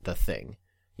the thing,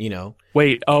 you know?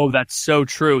 Wait, that's so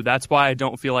true. That's why I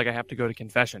don't feel like I have to go to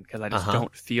confession, because I just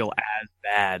don't feel as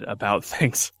bad about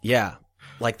things. Yeah.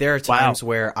 Like there are times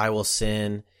where I will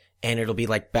sin and it'll be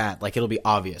like bad, like it'll be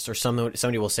obvious, or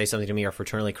somebody will say something to me or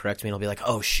fraternally correct me and I'll be like,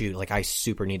 oh shoot, like I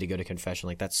super need to go to confession.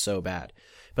 Like that's so bad.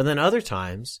 But then other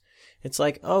times it's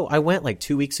like, oh, I went like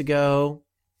 2 weeks ago,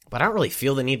 but I don't really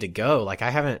feel the need to go. Like I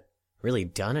haven't really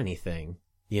done anything,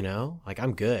 you know? Like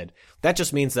I'm good. That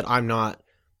just means that I'm not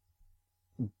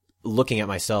looking at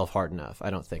myself hard enough. I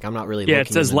don't think. I'm not really looking it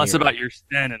says in the less mirror. about your sin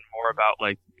and more about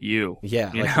like you.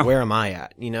 Yeah, you like know? Where am I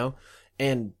at, you know?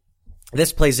 And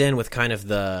this plays in with kind of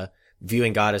the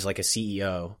viewing God as like a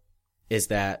CEO, is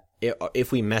that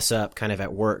if we mess up kind of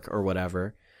at work or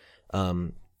whatever,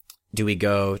 do we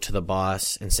go to the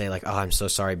boss and say like, oh, I'm so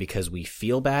sorry because we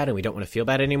feel bad and we don't want to feel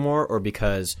bad anymore, or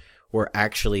because we're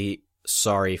actually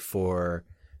sorry for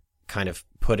kind of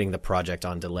putting the project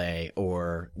on delay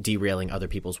or derailing other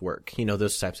people's work, you know,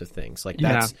 those types of things. Like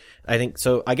that's, I think,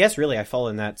 so I guess really I fall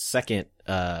in that second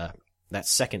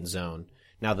zone.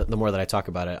 Now that the more that I talk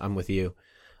about it, I'm with you.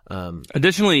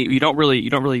 Additionally, you don't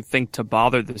really think to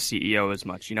bother the CEO as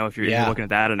much. You know, if you're looking at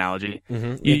that analogy,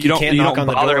 you don't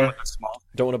bother him with a small.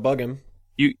 Don't want to bug him.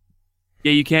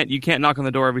 You can't knock on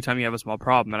the door every time you have a small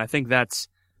problem, and I think that's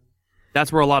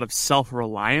where a lot of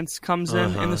self-reliance comes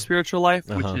in the spiritual life,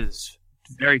 which is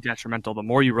very detrimental. The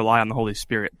more you rely on the Holy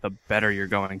Spirit, the better you're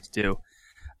going to do.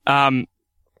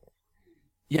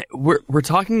 We were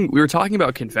talking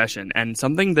about confession, and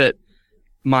something that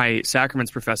my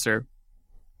sacraments professor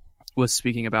was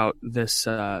speaking about this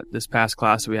past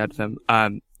class that we had with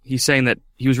him. He's saying that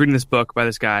he was reading this book by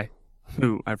this guy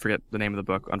who, I forget the name of the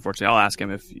book, unfortunately. I'll ask him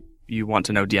if you want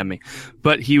to know, DM me.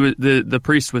 But the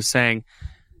priest was saying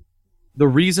the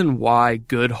reason why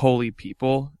good holy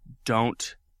people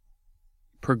don't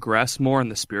progress more in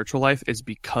the spiritual life is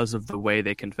because of the way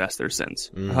they confess their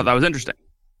sins. I thought that was interesting.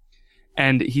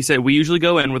 And he said, we usually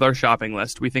go in with our shopping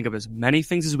list. We think of as many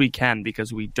things as we can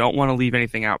because we don't want to leave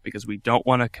anything out, because we don't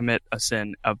want to commit a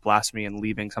sin of blasphemy and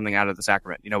leaving something out of the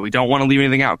sacrament. You know, we don't want to leave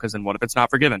anything out, because then what if it's not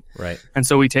forgiven? Right. And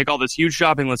so we take all this huge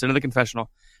shopping list into the confessional.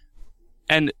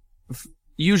 And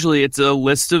usually it's a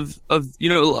list of, you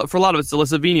know, for a lot of it's a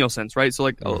list of venial sins, right? So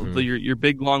like your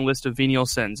big long list of venial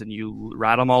sins, and you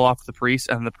rattle them all off to the priest,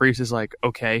 and the priest is like,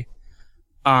 okay,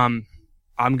 I'm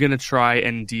going to try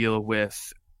and deal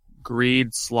with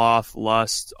greed, sloth,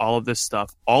 lust, all of this stuff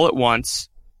all at once.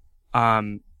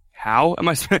 how am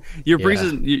I? Your priest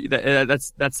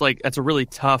is that's a really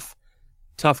tough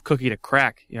cookie to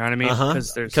crack. You know what I mean?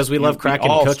 Because we love cracking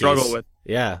cookies. Struggle with.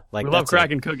 Yeah, like we love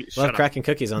cracking cookies. Love cracking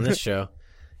cookies on this show.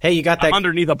 Hey, you got that? I'm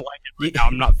underneath a blanket right now.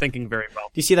 I'm not thinking very well.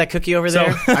 Do you see that cookie over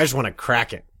there? I just want to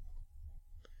crack it.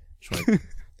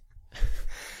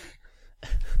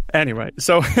 Anyway,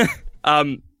 so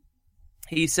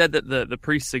he said that the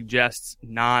priest suggests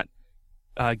not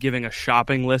giving a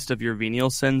shopping list of your venial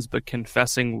sins, but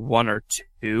confessing one or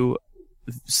two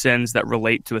sins that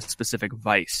relate to a specific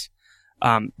vice,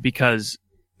 because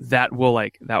that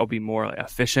will be more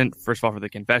efficient. First of all, for the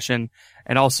confession,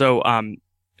 and also I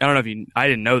don't know if I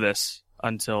didn't know this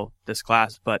until this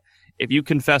class, but if you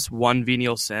confess one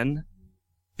venial sins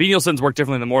work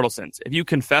differently than mortal sins. If you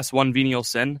confess one venial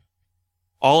sin,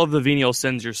 all of the venial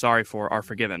sins you're sorry for are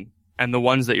forgiven, and the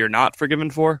ones that you're not forgiven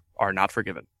for are not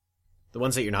forgiven. The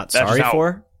ones that you're not sorry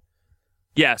for?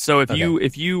 Yeah, so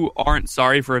if you aren't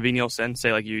sorry for a venial sin,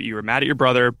 say like you were mad at your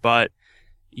brother, but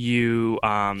he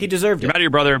deserved it. You're mad at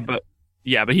your brother, but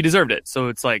he deserved it. So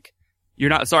it's like you're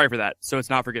not sorry for that, so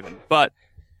it's not forgiven. But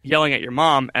yelling at your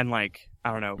mom and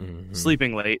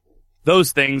sleeping late,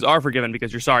 those things are forgiven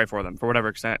because you're sorry for them to whatever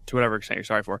extent you're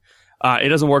sorry for. It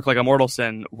doesn't work like a mortal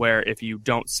sin where if you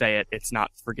don't say it, it's not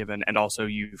forgiven, and also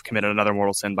you've committed another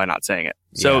mortal sin by not saying it.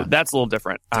 So that's a little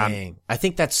different. Dang. I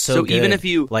think that's so good. Even if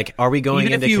you are we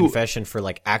going into confession for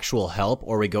actual help,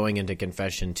 or are we going into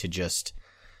confession to just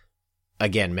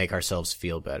again make ourselves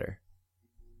feel better?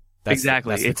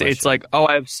 Exactly. It's like, oh,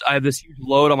 I have this huge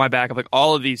load on my back of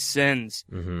all of these sins.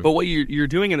 Mm-hmm. But what you're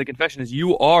doing in the confession is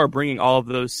you are bringing all of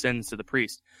those sins to the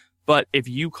priest. But if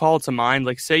you call to mind,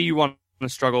 say you want to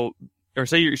struggle, or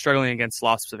say you're struggling against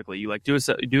sloth specifically, you do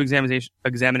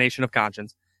examination of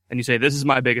conscience, and you say, this is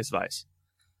my biggest vice.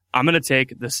 I'm going to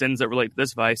take the sins that relate to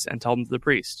this vice and tell them to the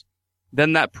priest.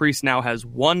 Then that priest now has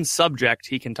one subject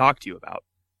he can talk to you about.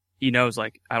 He knows, I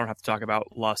don't have to talk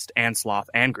about lust and sloth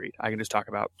and greed. I can just talk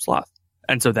about sloth.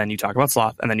 And so then you talk about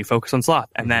sloth, and then you focus on sloth.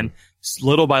 And then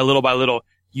little by little by little,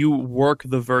 you work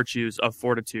the virtues of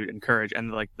fortitude and courage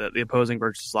and the opposing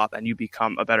virtues of sloth, and you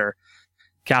become a better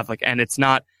Catholic. And it's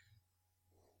not,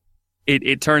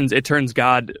 it turns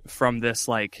God from this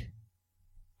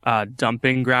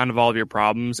dumping ground of all of your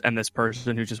problems and this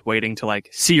person who's just waiting to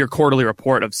see your quarterly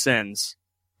report of sins,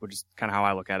 which is kind of how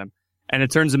I look at him. And it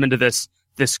turns him into this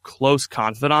close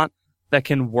confidant that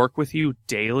can work with you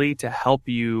daily to help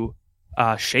you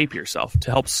shape yourself,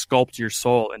 to help sculpt your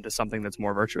soul into something that's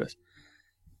more virtuous.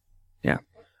 Yeah.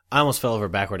 I almost fell over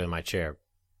backward in my chair,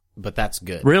 but that's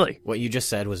good. Really? What you just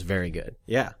said was very good.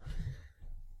 Yeah.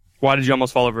 Why did you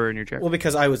almost fall over in your chair? Well,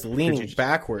 because I was leaning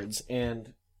backwards,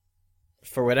 and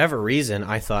for whatever reason,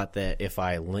 I thought that if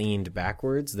I leaned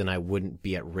backwards, then I wouldn't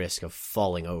be at risk of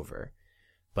falling over.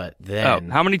 But then...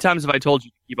 how many times have I told you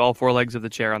to keep all four legs of the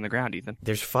chair on the ground, Ethan?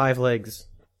 There's 5 legs.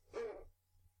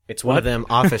 It's one of them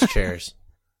office chairs.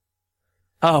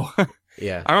 Oh.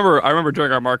 Yeah. I remember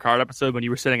during our Mark Hard episode when you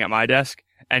were sitting at my desk,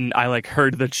 and I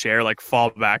heard the chair fall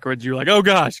backwards. You were like, oh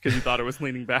gosh, because you thought it was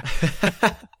leaning back.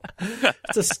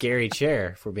 It's a scary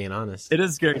chair, if we're being honest. It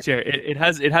is a scary chair. It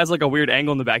has a weird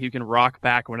angle in the back. You can rock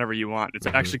back whenever you want. It's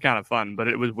actually kind of fun, but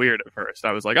it was weird at first.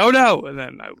 I was like, oh no, and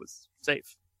then I was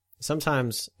safe.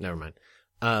 Sometimes, never mind.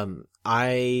 No,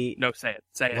 say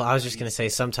it. Well, I was just gonna say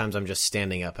sometimes I'm just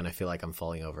standing up and I feel like I'm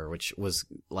falling over, which was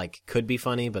could be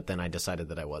funny, but then I decided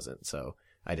that I wasn't, so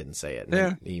I didn't say it. And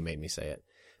then you made me say it.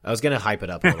 I was gonna hype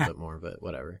it up a little bit more, but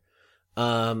whatever.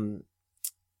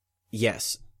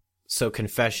 Yes. So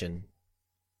confession,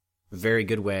 very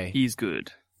good way. He's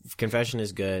good. Confession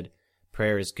is good.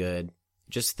 Prayer is good.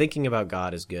 Just thinking about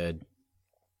God is good.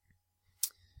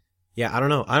 Yeah, I don't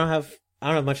know. I don't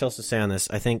have much else to say on this.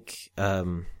 I think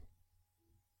the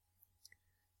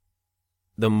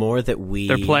more that we...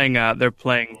 They're playing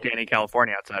Danny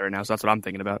California outside right now, so that's what I'm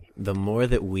thinking about. The more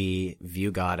that we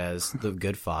view God as the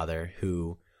good Father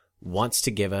who wants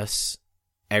to give us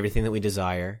everything that we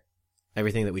desire,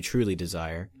 everything that we truly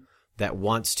desire, that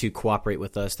wants to cooperate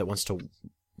with us, that wants to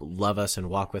love us and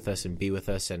walk with us and be with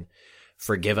us and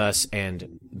forgive us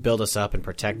and build us up and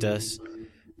protect us,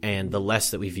 and the less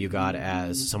that we view God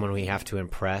as someone we have to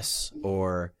impress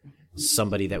or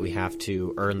somebody that we have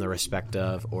to earn the respect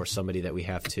of or somebody that we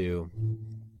have to,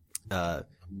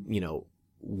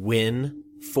 win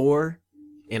for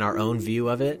in our own view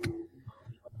of it,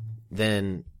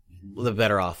 then the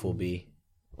better off we'll be.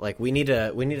 We need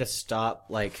to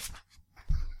stop,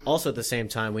 also at the same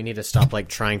time, we need to stop,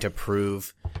 trying to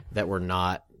prove that we're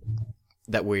not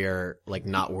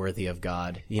worthy of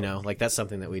God, that's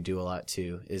something that we do a lot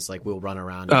too, is we'll run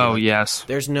around and yes,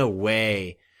 there's no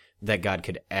way that God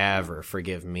could ever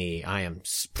forgive me. I am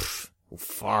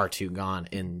far too gone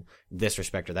in this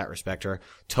respect or that respect, or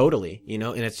totally,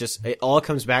 and it's just, it all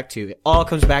comes back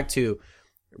to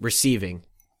receiving.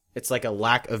 It's like a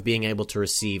lack of being able to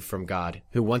receive from God,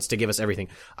 who wants to give us everything.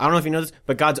 I don't know if you know this,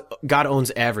 but God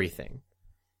owns everything.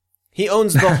 He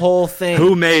owns the whole thing.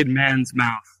 Who made man's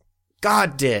mouth?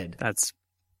 God did. Have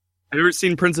you ever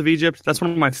seen Prince of Egypt? That's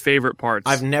one of my favorite parts.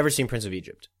 I've never seen Prince of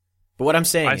Egypt. But what I'm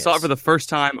saying I saw it for the first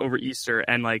time over Easter,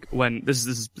 and like when this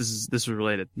was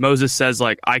related. Moses says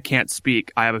like, I can't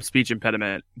speak. I have a speech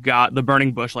impediment. God, the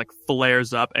burning bush like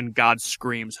flares up and God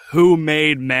screams, "Who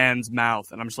made man's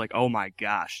mouth?" And I'm just like, oh my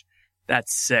gosh,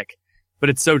 that's sick. But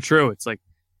it's so true. It's like,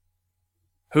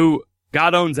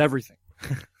 God owns everything.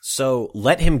 So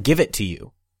let him give it to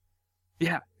you.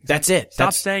 Yeah. That's it.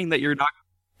 Stop saying that you're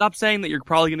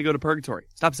probably going to go to purgatory.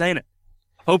 Stop saying it.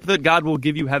 Hope that God will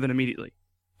give you heaven immediately.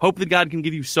 Hope that God can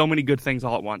give you so many good things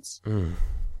all at once.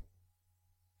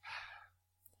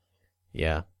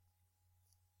 Yeah.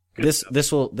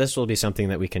 This will be something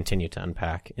that we continue to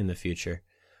unpack in the future,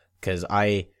 because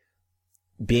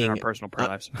being in our personal prayer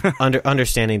lives.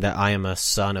 understanding that I am a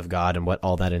son of God and what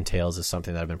all that entails is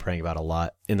something that I've been praying about a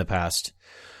lot in the past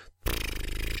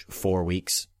 4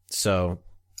 weeks. So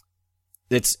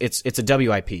it's a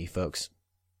WIP, folks.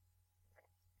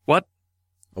 What?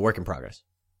 A work in progress.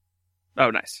 Oh,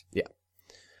 nice. Yeah.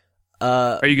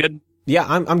 Are you good? Yeah,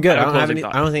 I'm good. I don't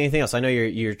think anything else. I know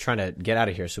you're trying to get out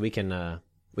of here, so we can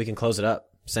close it up,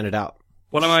 send it out.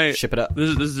 Ship it up.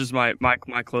 This is just my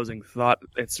closing thought.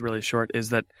 It's really short. Is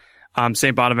that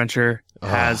Saint Bonaventure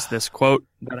has this quote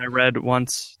that I read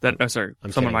once.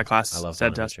 Someone in my class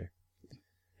said to us.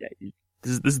 Yeah,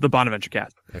 this is the Bonaventure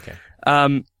cast. Okay.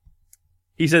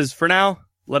 He says, "For now,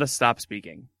 let us stop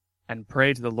speaking and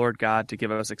pray to the Lord God to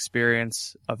give us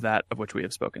experience of that of which we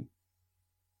have spoken."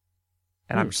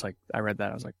 And I'm just like, I read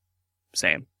that. I was like,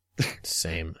 same.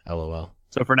 Same. LOL.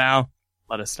 So for now,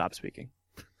 let us stop speaking.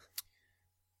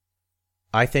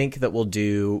 I think that we'll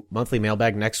do monthly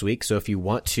mailbag next week. So if you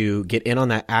want to get in on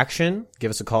that action, give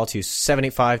us a call to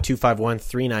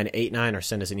 785-251-3989 or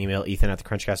send us an email,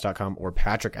 ethan@thecrunchcast.com or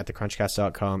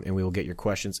patrick@thecrunchcast.com, and we will get your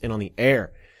questions in on the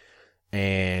air.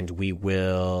 And we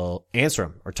will answer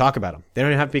them or talk about them. They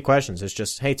don't even have to be questions. It's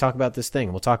just, hey, talk about this thing.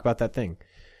 And we'll talk about that thing.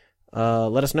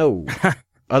 Let us know.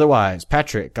 Otherwise,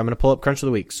 Patrick, I'm going to pull up Crunch of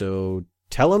the Week. So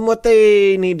tell them what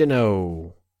they need to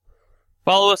know.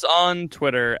 Follow us on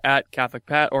Twitter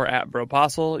 @CatholicPat or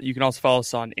 @BroPostle. You can also follow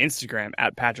us on Instagram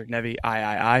 @PatrickNevy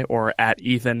III or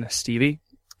 @EthanStevie.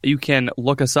 You can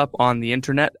look us up on the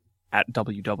internet at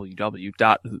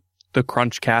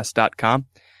www.thecrunchcast.com.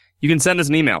 You can send us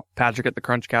an email,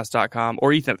 patrick@thecrunchcast.com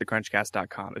or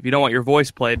ethan@thecrunchcast.com. If you don't want your voice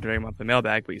played during monthly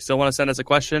mailbag, but you still want to send us a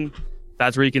question,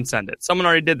 that's where you can send it. Someone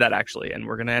already did that, actually, and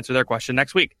we're going to answer their question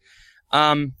next week.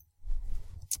 What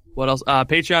else?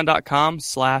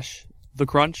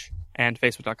 Patreon.com/thecrunch and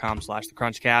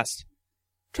Facebook.com/thecrunchcast.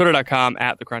 Twitter.com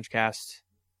 @thecrunchcast.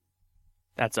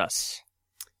 That's us.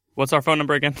 What's our phone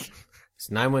number again? It's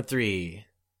 913.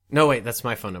 No, wait, that's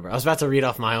my phone number. I was about to read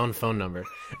off my own phone number.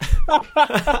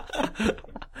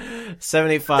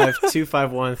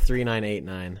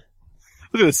 785-251-3989. I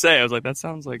was going to say, I was like, that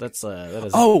sounds like... that is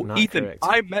not Ethan, correct.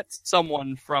 I met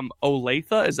someone from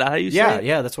Olathe. Is that how you say it?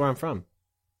 Yeah, that's where I'm from.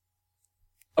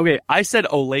 Okay, I said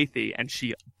Olathe, and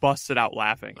she busted out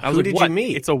laughing. I was Who like, did what? you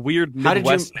meet? It's a weird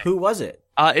Midwest name. Who was it?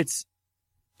 It's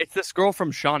this girl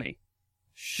from Shawnee.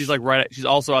 She's like she's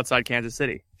also outside Kansas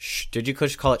City. Did you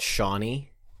call it Shawnee?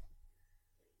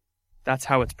 That's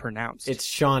how it's pronounced. It's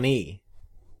Shawnee.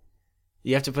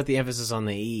 You have to put the emphasis on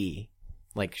the E.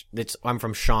 Like, I'm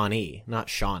from Shawnee, not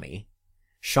Shawnee.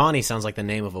 Shawnee sounds like the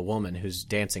name of a woman who's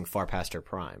dancing far past her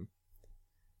prime.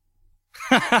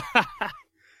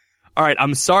 All right,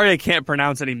 I'm sorry I can't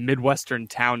pronounce any Midwestern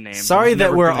town names. Sorry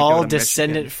that we're all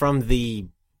descendant from the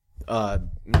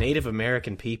Native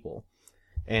American people,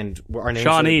 and our names.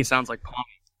 Shawnee sounds like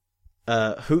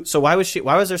Palmy. So why was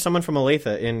there someone from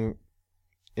Olathe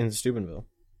in Steubenville?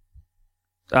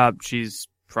 She's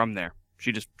from there.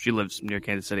 She lives near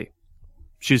Kansas City.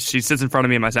 She sits in front of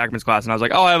me in my sacraments class, and I was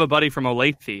like, "Oh, I have a buddy from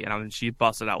Olathe," and she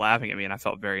busted out laughing at me, and I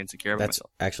felt very insecure about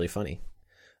myself. That's actually funny.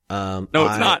 No,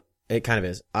 it's not. It kind of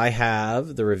is. I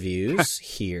have the reviews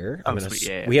here. Sweet.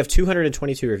 Yeah. We have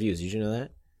 222 reviews. Did you know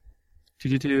that?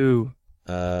 222.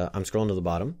 I'm scrolling to the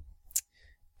bottom,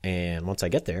 and once I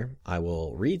get there, I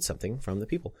will read something from the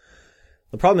people.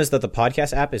 The problem is that the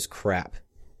podcast app is crap.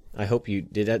 I hope you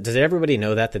did. Does everybody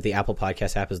know that the Apple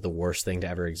Podcast app is the worst thing to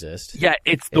ever exist? Yeah,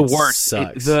 it's the worst.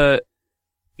 Sucks. The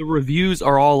the reviews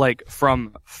are all like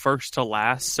from first to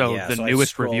last, so Yeah, the so I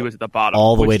newest scroll review is at the bottom,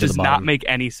 all the which way to does the not bottom. make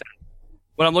any sense.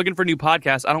 When I'm looking for new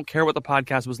podcasts, I don't care what the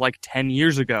podcast was like 10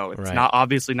 years ago. It's Right. not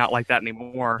obviously not like that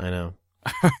anymore. I know.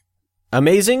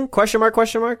 Amazing? Question mark,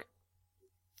 question mark?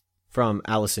 From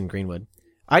Allison Greenwood.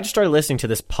 I just started listening to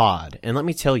this pod, and let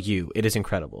me tell you, it is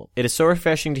incredible. It is so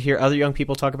refreshing to hear other young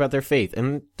people talk about their faith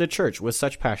and the church with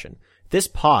such passion. This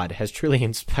pod has truly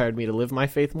inspired me to live my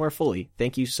faith more fully.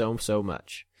 Thank you so, so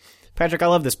much. Patrick, I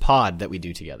love this pod that we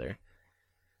do together.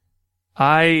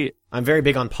 I'm very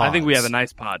big on pods. I think we have a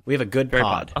nice pod. We have a good Very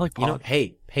pod. pod. I like You know, pod.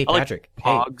 hey, I like Patrick.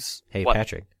 pogs. Hey, What?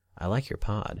 Patrick. I like your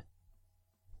pod.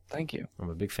 Thank you. I'm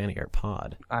a big fan of your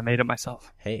pod. I made it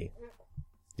myself. Hey,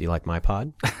 do you like my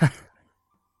pod?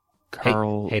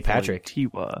 Carl. hey, Patrick.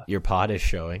 Tiwa. Your pod is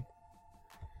showing.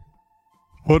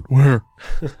 What? Where?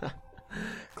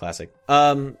 Classic.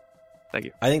 Thank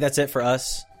you. I think that's it for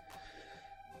us.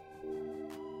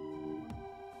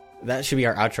 That should be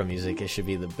our outro music. It should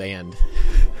be the band.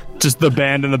 Just the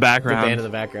band in the The background. band in the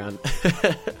background.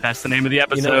 That's the name of the You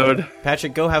episode. know,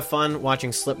 Patrick, go have fun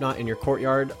watching Slipknot in your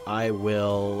courtyard. I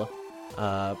will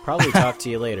probably talk to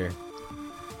you later.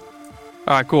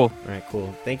 All right, cool. All right,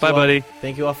 cool. Thank you Bye, all. buddy.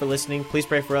 Thank you all for listening. Please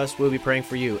pray for us. We'll be praying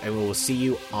for you, and we will see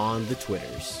you on the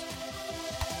Twitters.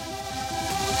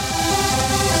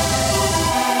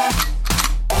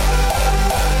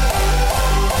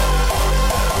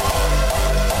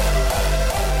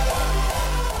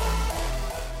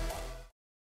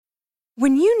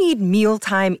 When you need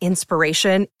mealtime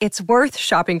inspiration, it's worth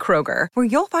shopping Kroger, where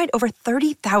you'll find over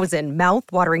 30,000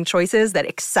 mouth-watering choices that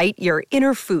excite your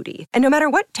inner foodie. And no matter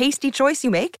what tasty choice you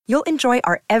make, you'll enjoy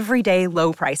our everyday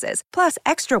low prices, plus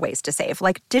extra ways to save,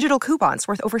 like digital coupons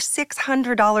worth over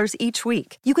 $600 each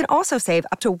week. You can also save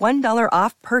up to $1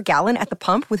 off per gallon at the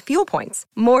pump with fuel points.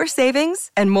 More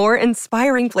savings and more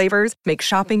inspiring flavors make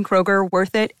shopping Kroger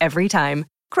worth it every time.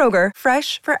 Kroger,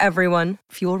 fresh for everyone.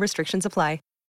 Fuel restrictions apply.